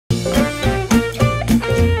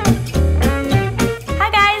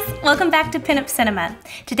Welcome back to Pinup Cinema.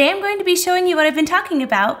 Today I'm going to be showing you what I've been talking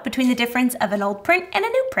about between the difference of an old print and a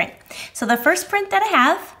new print. So the first print that I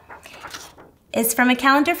have is from a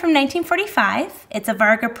calendar from 1945. It's a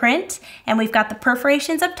Vargas print, and we've got the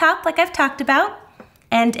perforations up top like I've talked about.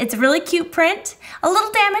 And it's a really cute print. A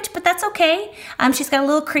little damaged, but that's okay. She's got a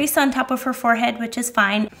little crease on top of her forehead, which is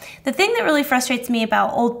fine. The thing that really frustrates me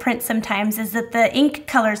about old prints sometimes is that the ink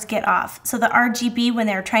colors get off. So the RGB, when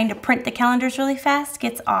they're trying to print the calendars really fast,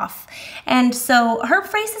 gets off. And so her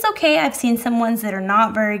face is okay. I've seen some ones that are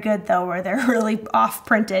not very good though, where they're really off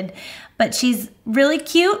printed. But she's really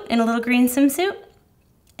cute in a little green swimsuit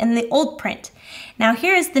in the old print. Now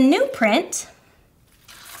here is the new print.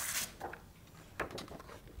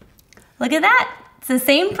 Look at that, it's the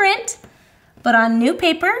same print, but on new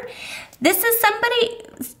paper. This is somebody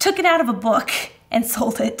took it out of a book and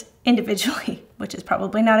sold it individually, which is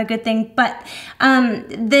probably not a good thing, but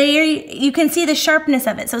you can see the sharpness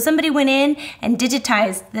of it. So somebody went in and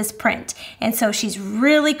digitized this print, and so she's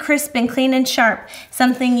really crisp and clean and sharp,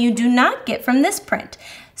 something you do not get from this print.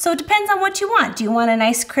 So it depends on what you want. Do you want a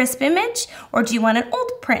nice crisp image, or do you want an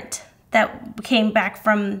old print that came back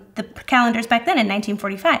from the calendars back then in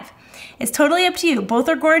 1945? It's totally up to you. Both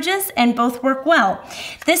are gorgeous and both work well.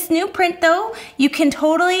 This new print though, you can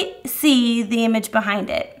totally see the image behind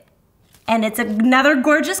it. And it's another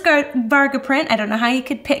gorgeous Vargas print. I don't know how you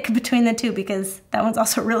could pick between the two because that one's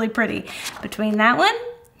also really pretty. Between that one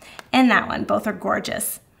and that one, both are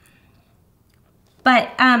gorgeous.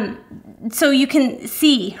 But, so you can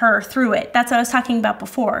see her through it. That's what I was talking about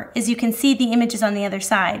before, is you can see the images on the other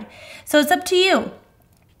side. So it's up to you.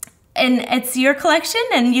 And it's your collection,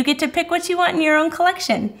 and you get to pick what you want in your own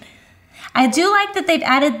collection. I do like that they've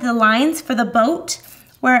added the lines for the boat,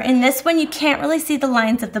 where in this one you can't really see the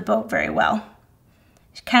lines of the boat very well.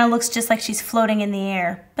 It kind of looks just like she's floating in the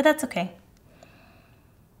air, but that's okay.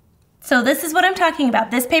 So this is what I'm talking about.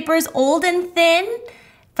 This paper is old and thin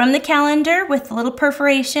from the calendar with little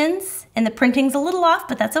perforations, and the printing's a little off,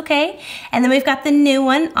 but that's okay. And then we've got the new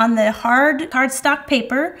one on the cardstock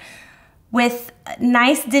paper with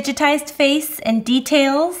nice digitized face and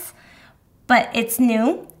details, but it's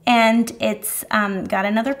new, and it's got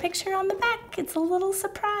another picture on the back. It's a little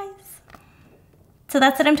surprise. So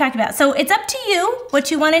that's what I'm talking about. So it's up to you what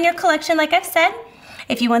you want in your collection, like I've said.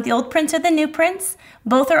 If you want the old prints or the new prints,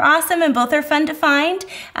 both are awesome and both are fun to find.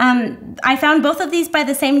 I found both of these by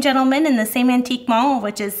the same gentleman in the same antique mall,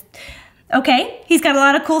 which is okay. He's got a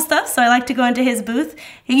lot of cool stuff, so I like to go into his booth.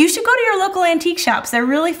 You should go to your local antique shops. They're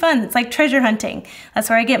really fun. It's like treasure hunting. That's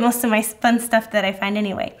where I get most of my fun stuff that I find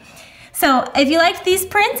anyway. So if you liked these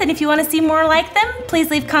prints and if you want to see more like them, please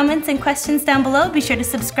leave comments and questions down below. Be sure to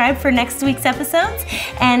subscribe for next week's episodes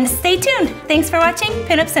and stay tuned. Thanks for watching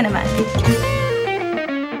Pinup Cinema.